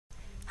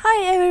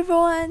Hi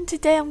everyone!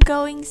 Today I'm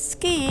going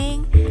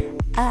skiing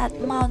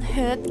at Mount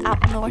Hood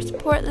up North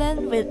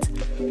Portland with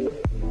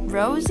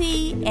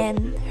Rosie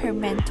and her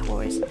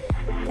mentors.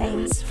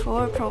 Thanks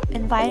for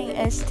inviting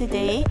us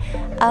today.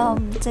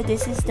 So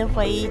this is the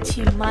way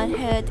to Mount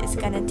Hood. It's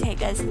gonna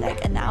take us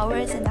like an hour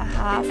and a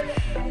half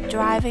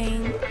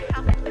driving.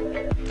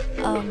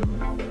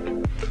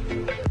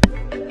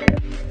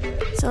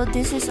 So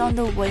this is on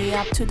the way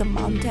up to the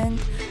mountain,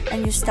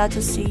 and you start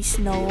to see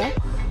snow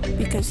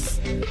because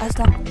as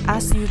long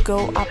as you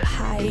go up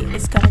high,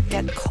 it's gonna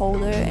get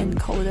colder and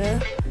colder.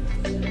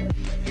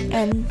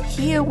 And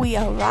here we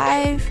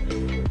arrive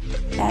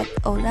at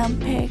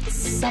Olympics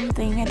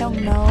something, I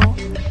don't know.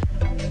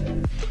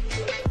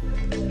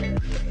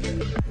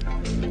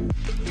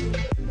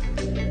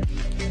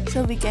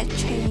 So we get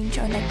changed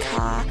on the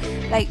car,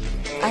 like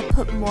I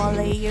put more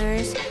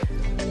layers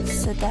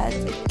so that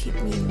it keep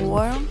me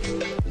warm,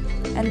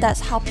 and that's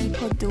how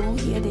people do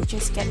here. They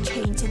just get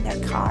changed in their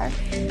car.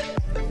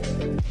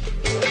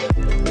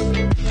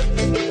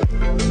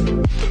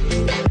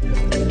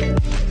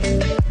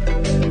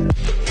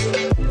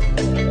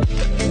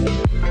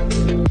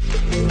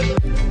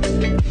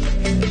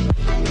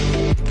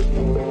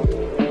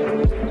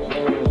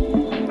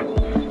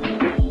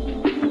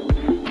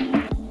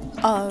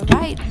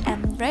 Alright,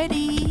 I'm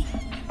ready.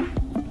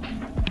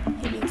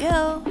 Here we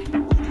go.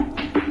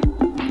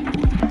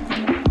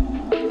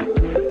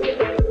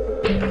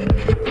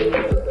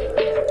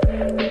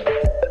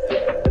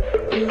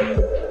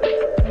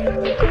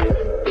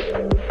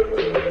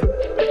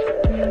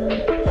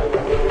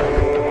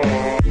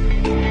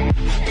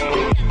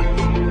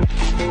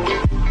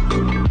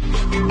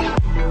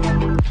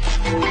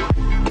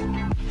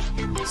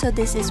 So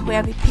this is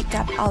where we pick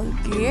up our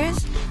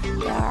gears.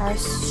 There are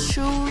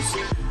shoes,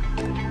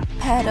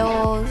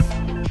 pedals,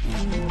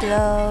 and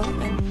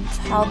glove and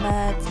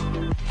helmet.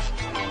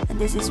 And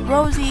this is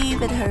Rosie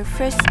with her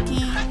first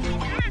ski.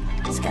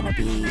 It's gonna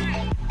be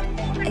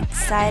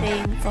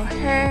exciting for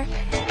her.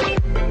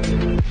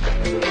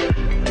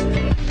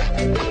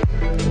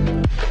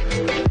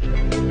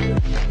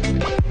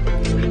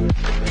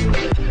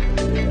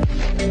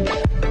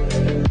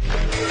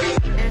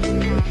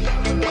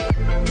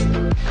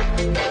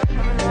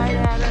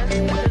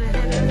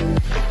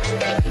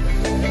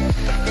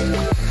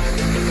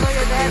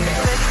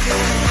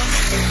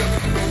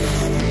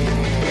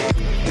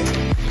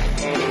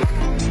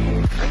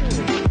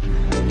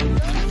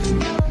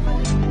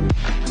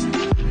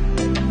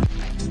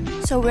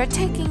 So we're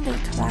taking the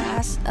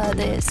class,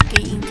 the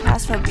skiing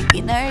class for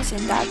beginners,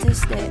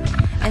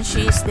 and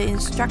she's the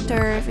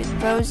instructor with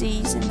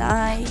Rosie's and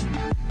I.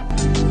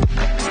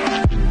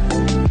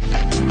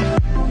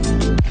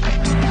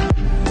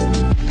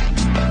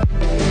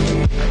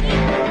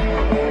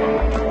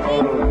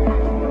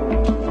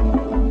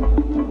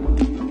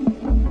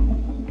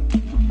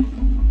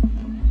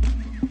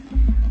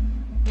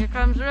 Here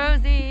comes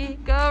Rosie.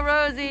 Go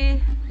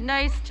Rosie.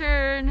 Nice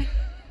turn.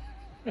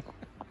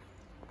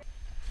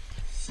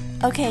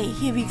 Okay,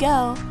 here we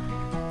go.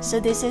 So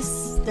this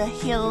is the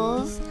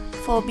hills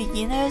for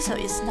beginners, so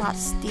it's not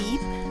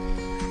steep.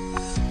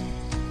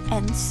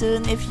 And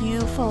soon if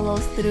you follow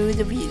through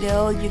the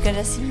video, you're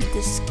gonna see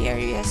the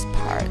scariest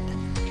part.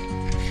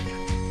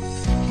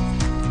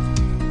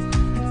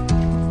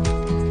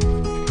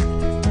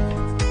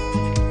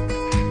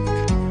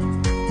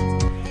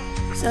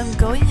 So I'm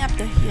going up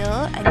the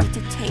hill. I need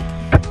to take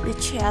the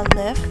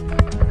chairlift,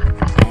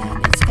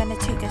 and it's gonna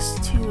take us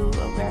to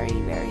a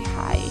very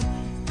high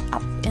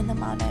up in the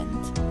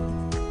mountains.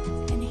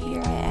 And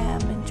here I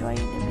am enjoying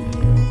the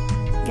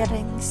view,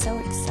 getting so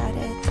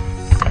excited.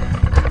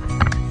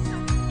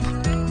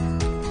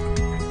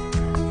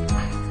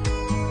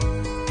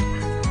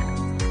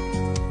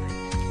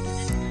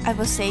 I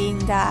was saying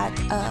that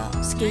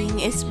skiing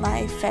is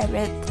my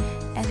favorite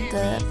and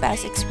the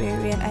best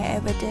experience I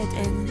ever did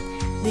in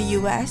the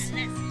US,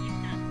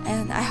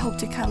 and I hope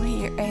to come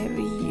here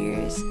every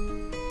year.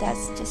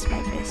 That's just my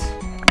wish.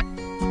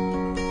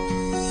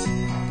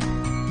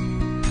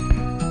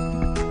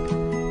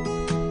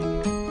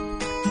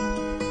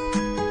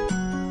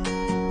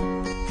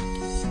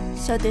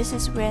 So this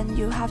is when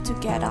you have to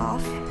get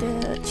off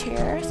the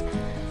chairs,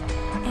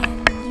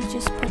 and you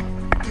just put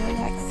your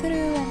leg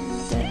through and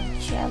the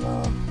chair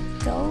will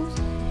go.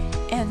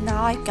 And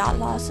now I got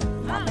lost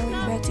and not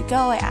knowing where to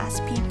go. I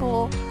asked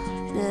people,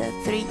 the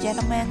three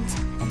gentlemen,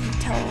 and he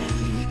told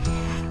me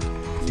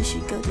you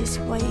should go this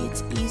way,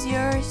 it's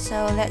easier.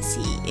 So let's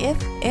see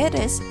if it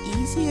is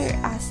easier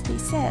as they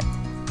said.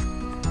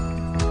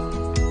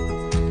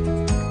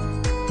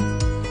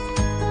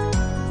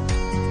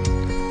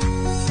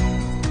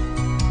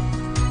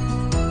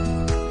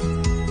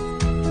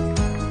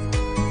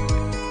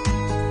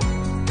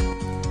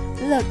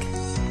 Look,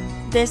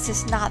 this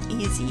is not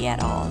easy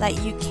at all.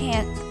 Like, you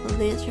can't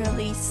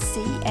literally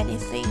see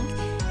anything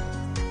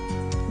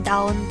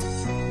down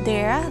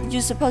there.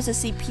 You're supposed to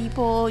see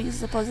people, you're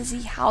supposed to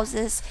see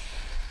houses,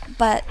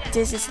 but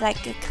this is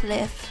like a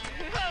cliff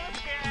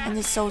and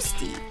it's so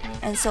steep.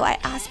 And so I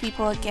asked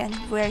people again,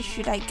 where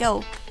should I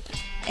go?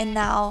 And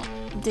now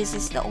this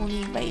is the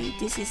only way,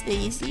 this is the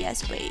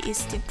easiest way,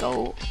 is to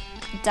go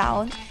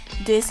down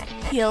this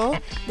hill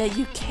that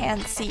you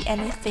can't see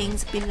anything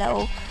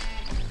below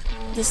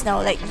the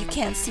snow, like you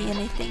can't see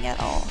anything at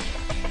all,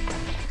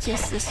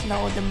 just the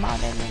snow, the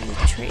mountain and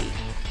the tree.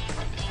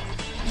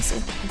 So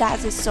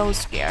that is so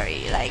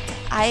scary. Like,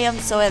 I am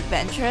so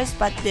adventurous,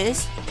 but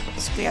this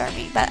scared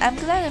me, but I'm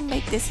glad I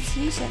make this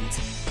decision.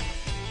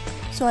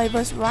 So I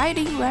was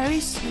riding very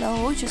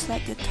slow, just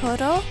like the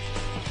turtle,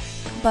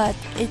 but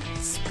it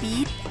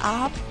speed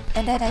up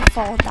and then I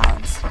fall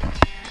down.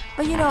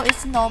 But you know,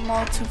 it's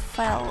normal to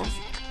fail.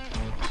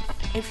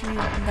 If you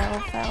never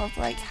failed,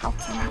 like how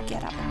can you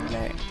get up and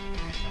learn?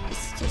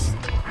 It's just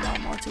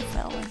normal to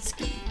fail and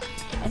ski.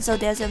 And so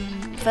there's a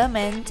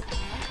woman,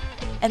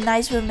 a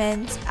nice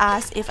woman,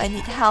 asked if I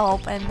need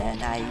help, and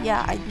then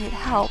I need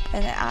help,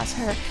 and I asked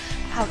her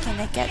how can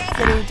I get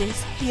through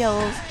these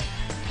hills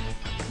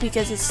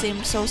because it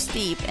seems so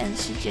steep, and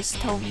she just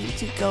told me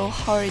to go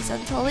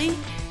horizontally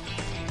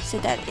so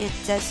that it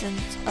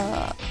doesn't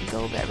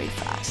go very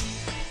fast.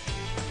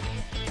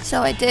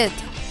 So I did,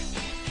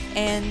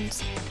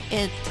 and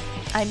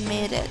I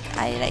made it.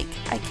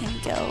 I can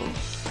go.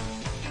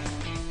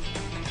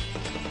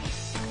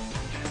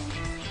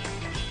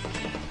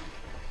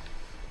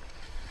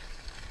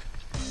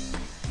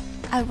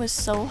 I was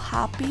so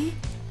happy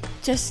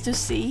just to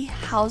see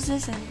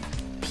houses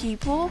and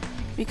people,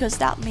 because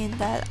that means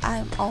that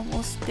I'm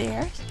almost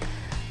there.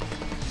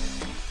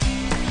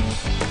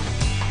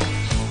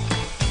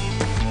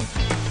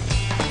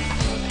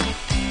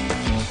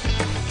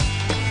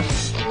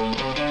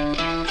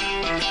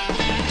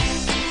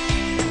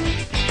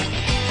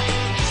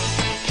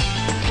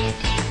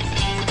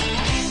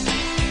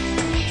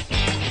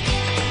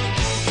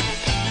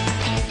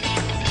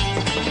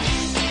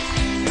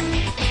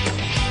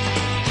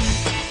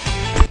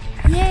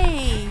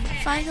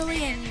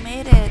 Finally I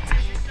made it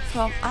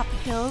from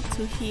uphill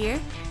to here.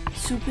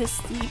 Super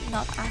steep,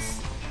 not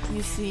as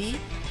you see,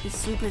 it's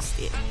super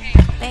steep.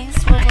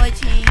 Thanks for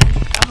watching.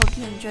 I hope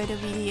you enjoyed the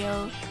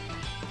video.